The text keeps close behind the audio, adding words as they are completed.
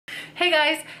Hey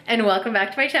guys, and welcome back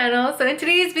to my channel. So in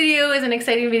today's video is an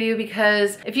exciting video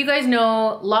because if you guys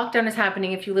know, lockdown is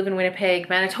happening if you live in Winnipeg,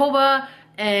 Manitoba,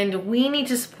 and we need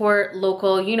to support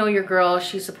local. You know your girl,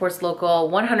 she supports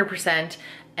local 100%.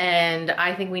 And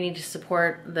I think we need to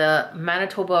support the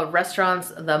Manitoba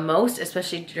restaurants the most,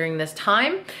 especially during this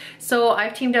time. So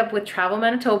I've teamed up with Travel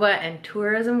Manitoba and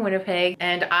Tourism Winnipeg,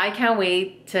 and I can't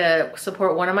wait to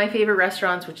support one of my favorite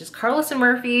restaurants, which is Carlos and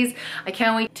Murphy's. I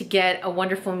can't wait to get a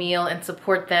wonderful meal and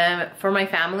support them for my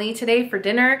family today for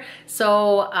dinner.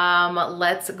 So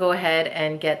let's go ahead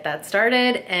and get that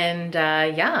started. And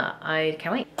yeah, I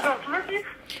can't wait. Carlos Murphy's?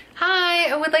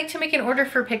 Hi, I would like to make an order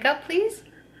for pickup, please.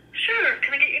 Sure.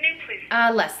 Can I get your name,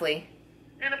 please? Leslie.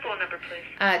 And a phone number,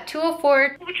 please.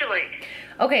 204. What would you like?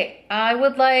 Okay, I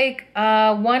would like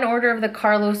one order of the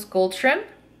Carlos Gold Shrimp.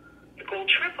 The gold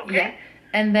shrimp, okay. Yeah.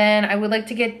 And then I would like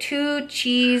to get 2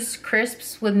 cheese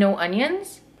crisps with no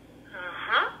onions.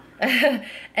 Uh-huh.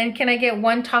 And can I get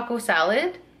 1 taco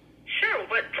salad? Sure.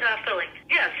 What filling?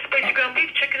 Yes. Spicy ground beef,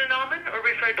 chicken and almond, or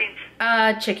refried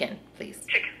beans? Chicken, please.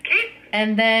 Chicken. Okay.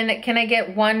 And then can I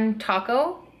get 1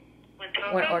 taco?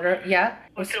 One order, yeah.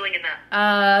 What filling in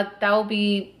that? That will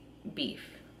be beef.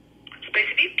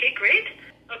 Spicy beef? Okay, great.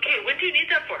 Okay, when do you need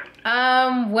that for?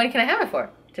 When can I have it for?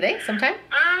 Today, sometime?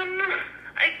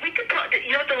 We could talk,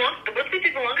 you know what, what's going to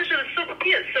take the longest are the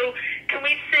sopapillas, so can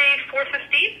we say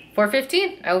 4:15?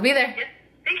 4:15, I will be there. Yes,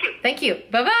 thank you. Thank you,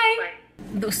 bye-bye. Bye.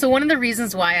 So one of the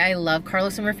reasons why I love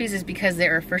Carlos and Murphy's is because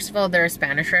first of all, they're a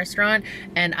Spanish restaurant,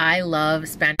 and I love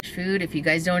Spanish food. If you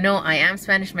guys don't know, I am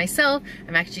Spanish myself.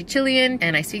 I'm actually Chilean,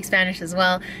 and I speak Spanish as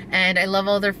well, and I love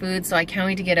all their food, so I can't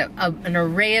wait to get an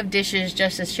array of dishes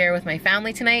just to share with my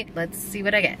family tonight. Let's see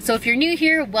what I get. So if you're new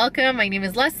here, welcome. My name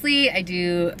is Leslie. I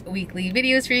do weekly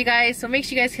videos for you guys, so make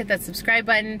sure you guys hit that subscribe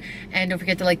button, and don't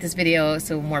forget to like this video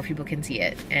so more people can see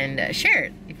it, and share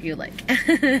it if you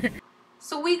like.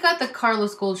 So we got the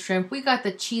Carlos Gold Shrimp, we got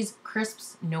the cheese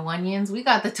crisps, no onions, we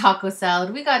got the taco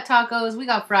salad, we got tacos, we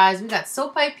got fries, we got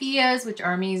sopapillas, which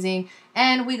are amazing,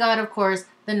 and we got, of course,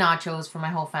 the nachos for my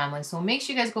whole family. So make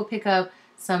sure you guys go pick up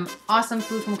some awesome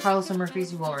food from Carlos and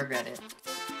Murphy's. You won't regret it.